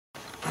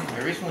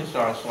I recently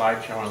saw a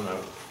slideshow on the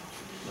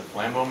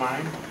Flambeau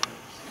mine,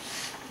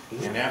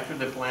 and after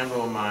the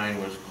Flambeau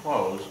mine was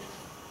closed,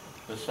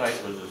 the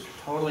site was just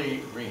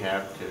totally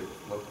rehabbed to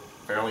look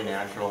fairly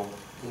natural.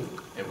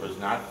 It was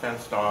not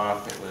fenced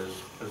off. It was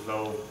as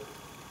though,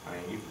 I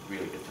mean, you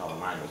really could tell the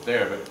mine was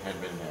there, but it had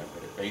been there,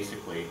 but it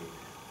basically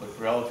looked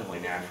relatively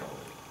natural.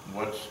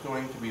 What's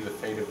going to be the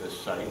fate of this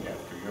site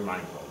after your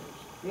mine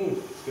closes?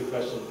 That's a good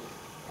question.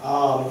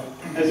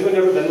 Has anyone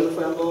ever been to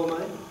the Flambeau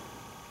mine?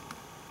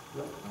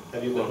 No?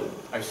 Have you been there?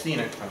 I've seen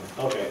it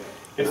from... Okay.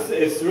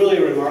 It's really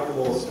a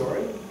remarkable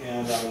story,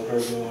 and I would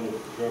encourage anyone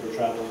if you're ever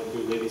traveling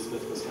through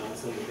Ladysmith,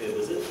 Wisconsin, to pay a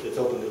visit. It's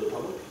open to the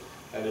public,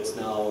 and it's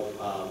now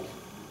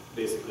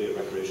basically a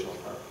recreational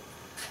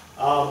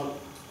park.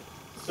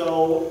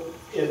 So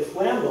in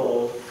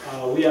Flambeau,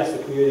 we asked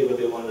the community what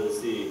they wanted to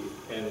see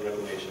in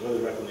reclamation. What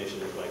does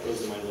reclamation look like? What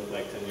does the mine look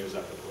like 10 years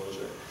after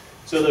closure?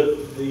 So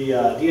the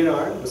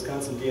DNR,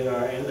 Wisconsin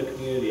DNR, and the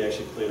community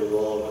actually played a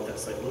role in what that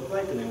site looked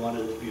like, and they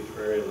wanted it to be a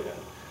prairie land,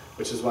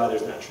 which is why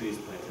there's not trees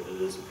planted.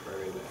 It is a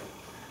prairie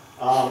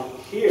land.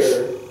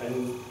 Here,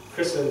 and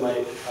Kristen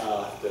might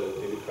have to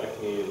maybe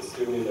correct me and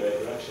steer me in the right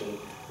direction,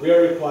 we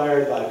are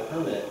required by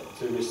permit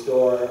to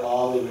restore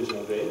all the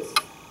original grades,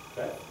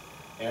 okay,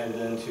 and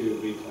then to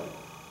replant.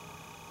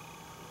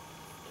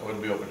 It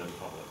wouldn't be open to the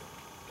public.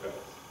 Correct.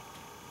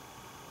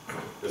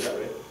 Is that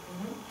right?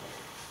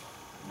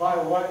 By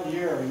what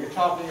year? You're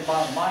talking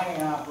about a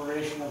mining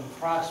operation of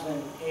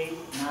approximately 8,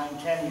 9,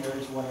 10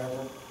 years,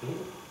 whatever.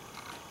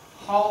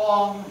 How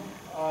long,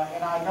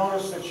 and I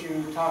noticed that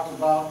you talked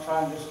about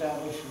trying to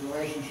establish a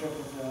relationship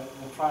with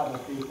the tribal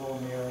people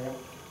in the area,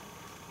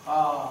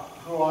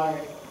 who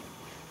I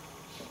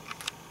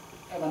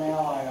am an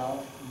ally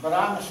of, but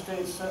I'm a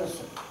state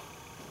citizen.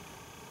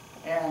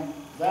 And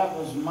that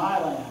was my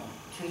land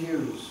to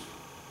use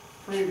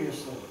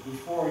previously,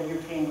 before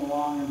you came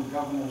along and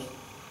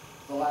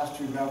the last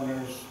two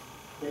governors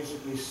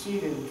basically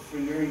ceded for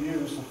your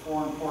use a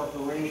foreign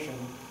corporation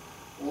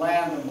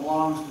land that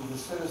belongs to the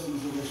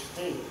citizens of the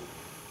state.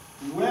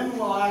 When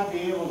will I be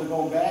able to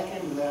go back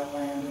into that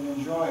land and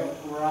enjoy it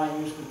where I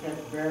used to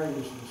pick berries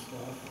and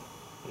stuff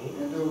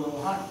and do a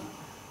little hunting?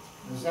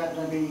 Is that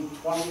going to be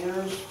 20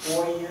 years,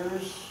 40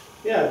 years?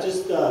 Yeah,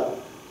 just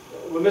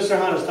what Mr.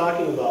 Hahn is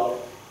talking about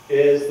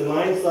is the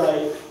mine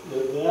site,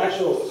 the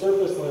actual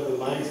surface land of the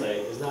mine site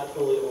is not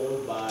fully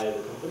owned by the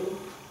company.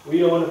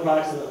 We own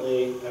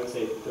approximately, I would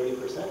say,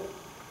 30%,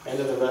 and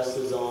then the rest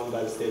is owned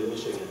by the state of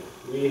Michigan.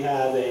 We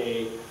have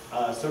a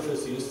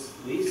surface use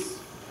lease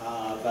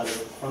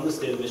from the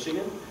state of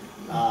Michigan.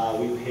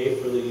 We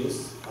pay for the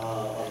use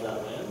of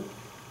that land,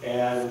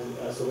 and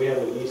so we have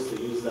a lease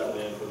to use that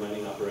land for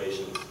mining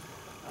operations.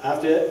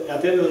 At the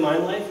end of the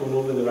mine life, we're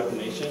moving to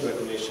reclamation.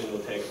 Reclamation will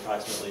take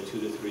approximately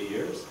 2 to 3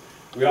 years.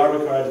 We are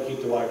required to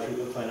keep the water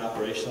treatment plant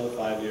operational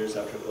 5 years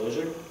after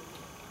closure.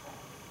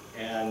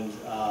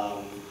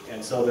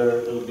 And so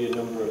there'll be a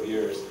number of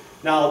years.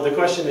 Now, the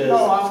question is...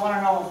 No, I want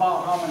to know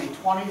about how many,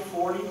 20,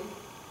 40?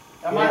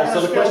 Am I Yeah,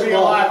 going to still be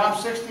alive? I'm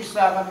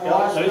 67, will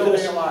I still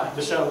be alive?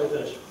 Michelle, let me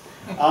finish.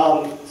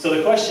 So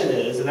the question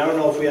is, and I don't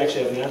know if we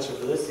actually have an answer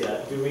for this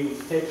yet, do we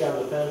take down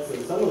the fence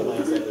in some of the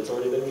mine site that's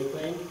already been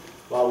reclaimed,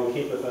 while we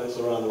keep the fence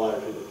around the water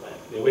treatment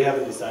plant? We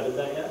haven't decided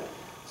that yet.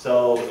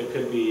 So it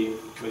could be,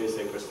 what do you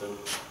say, Kristen?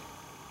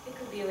 It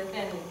could be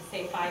within,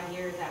 say, 5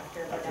 years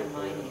after we're done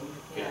mining.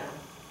 Yeah.